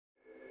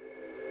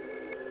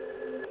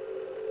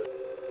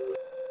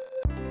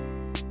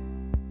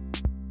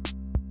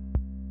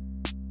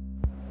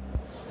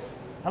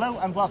Hello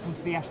and welcome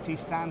to the ST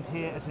stand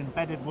here at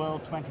Embedded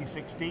World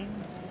 2016.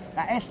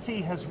 Now,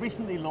 ST has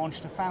recently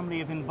launched a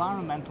family of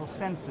environmental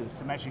sensors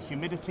to measure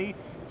humidity,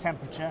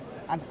 temperature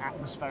and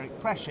atmospheric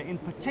pressure. In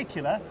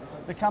particular,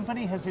 the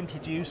company has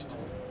introduced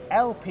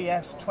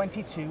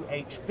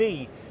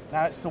LPS22HB.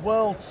 Now, it's the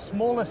world's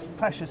smallest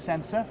pressure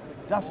sensor,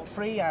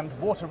 dust-free and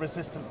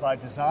water-resistant by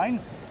design,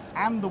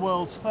 and the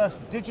world's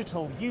first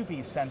digital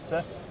UV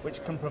sensor,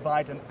 which can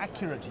provide an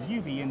accurate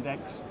UV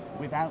index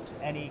without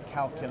any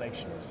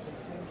calculations.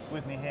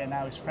 With me here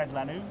now is Fred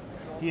Lanoux.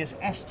 He is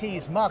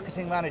ST's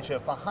marketing manager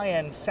for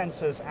high-end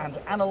sensors and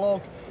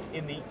analog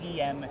in the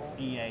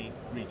EMEA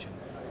region.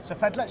 So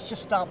Fred, let's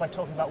just start by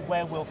talking about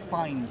where we'll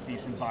find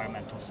these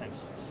environmental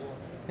sensors.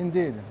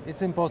 Indeed,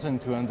 it's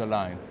important to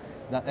underline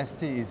that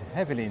ST is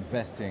heavily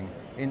investing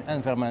in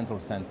environmental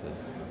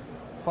sensors.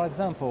 For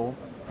example,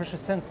 pressure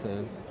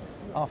sensors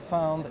are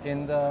found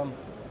in the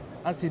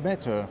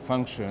altimeter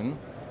function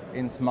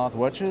in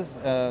smartwatches,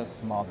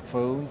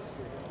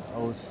 smartphones,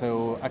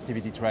 also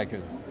activity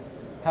trackers.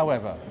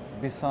 However,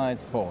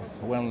 besides sports,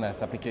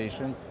 wellness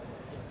applications,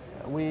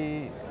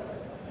 we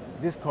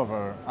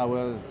discover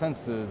our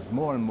sensors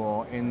more and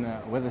more in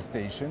weather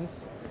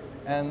stations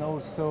and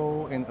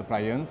also in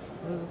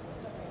appliances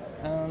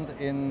and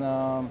in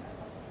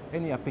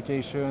any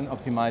application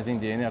optimizing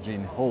the energy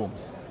in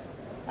homes.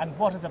 And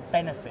what are the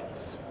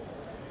benefits?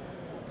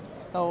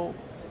 So,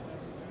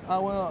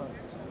 our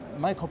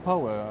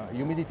micropower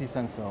humidity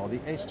sensor, the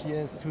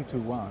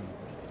HTS221,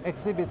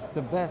 exhibits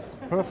the best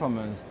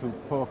performance to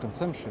power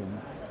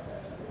consumption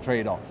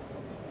trade-off.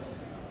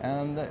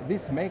 And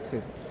this makes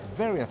it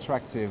very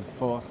attractive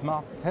for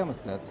smart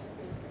thermostat,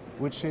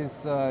 which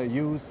is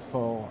used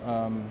for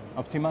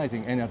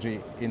optimizing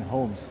energy in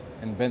homes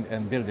and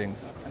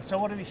buildings. And so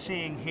what are we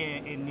seeing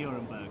here in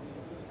Nuremberg?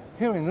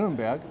 Here in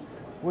Nuremberg,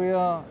 we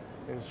are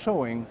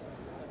showing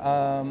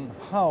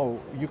how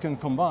you can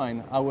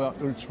combine our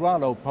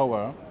ultra-low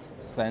power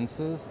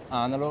sensors,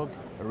 analog,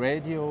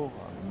 radio,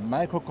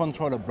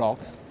 microcontroller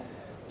blocks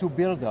to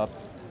build up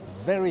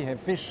very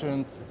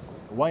efficient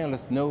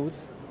wireless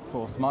nodes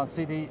for smart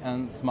city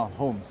and smart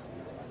homes.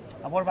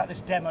 And what about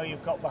this demo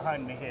you've got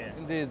behind me here?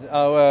 Indeed,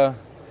 our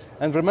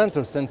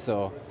environmental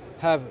sensor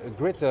have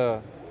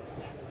greater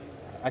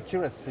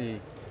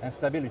accuracy and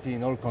stability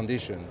in all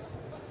conditions.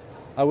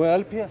 Our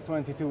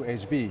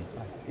LPS22HB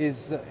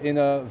is in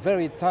a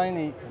very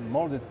tiny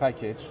molded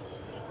package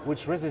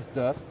which resists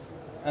dust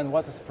and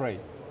water spray.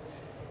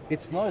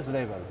 Its noise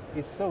level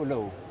is so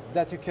low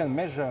that you can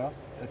measure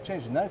a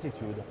change in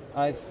altitude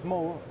as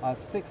small as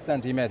 6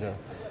 centimeters.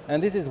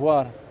 And this is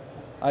what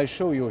I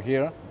show you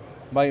here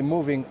by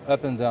moving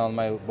up and down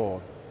my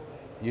board.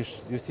 You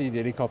see the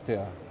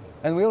helicopter.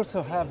 And we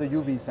also have the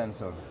UV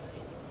sensor.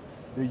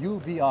 The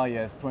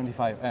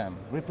UVIS25M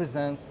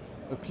represents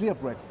a clear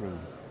breakthrough.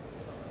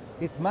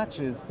 It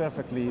matches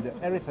perfectly the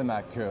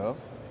erythema curve.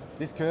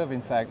 This curve,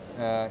 in fact,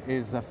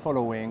 is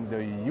following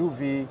the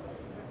UV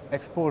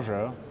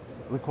exposure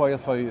required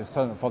for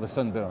the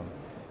sunburn.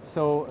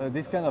 So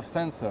this kind of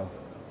sensor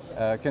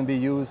can be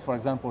used, for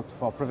example,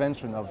 for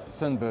prevention of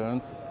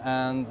sunburns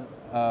and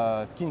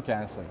skin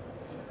cancer.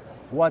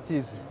 What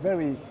is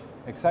very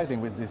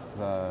exciting with this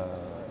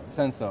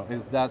sensor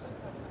is that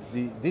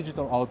the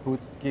digital output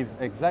gives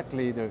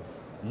exactly the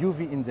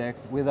UV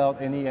index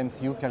without any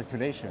MCU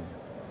calculation.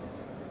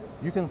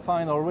 You can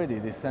find already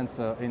this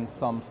sensor in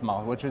some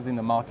smartwatches in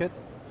the market,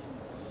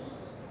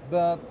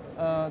 but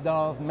there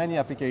are many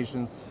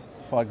applications.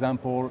 For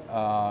example,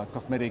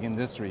 cosmetic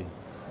industry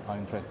are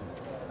interested.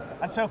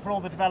 And so for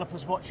all the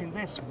developers watching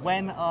this,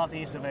 when are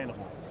these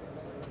available?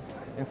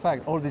 In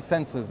fact, all these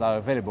sensors are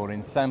available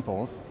in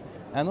samples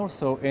and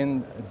also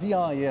in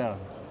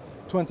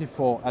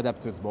DIR24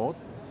 adapters board,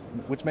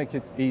 which make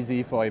it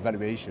easy for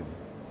evaluation.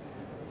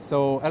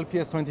 So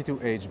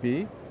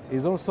LPS22HB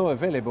is also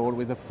available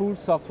with a full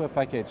software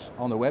package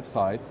on the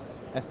website,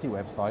 ST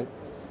website.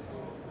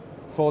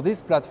 For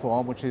this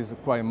platform, which is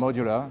quite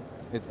modular,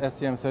 it's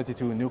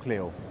STM32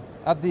 Nucleo.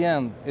 At the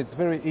end, it's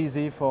very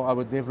easy for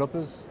our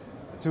developers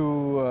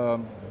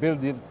to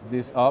build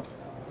this up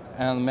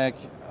and make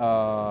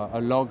a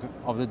log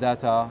of the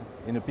data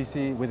in a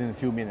PC within a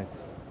few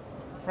minutes.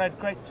 Fred,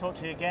 great to talk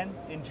to you again.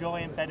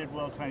 Enjoy Embedded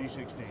World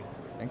 2016.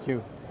 Thank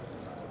you.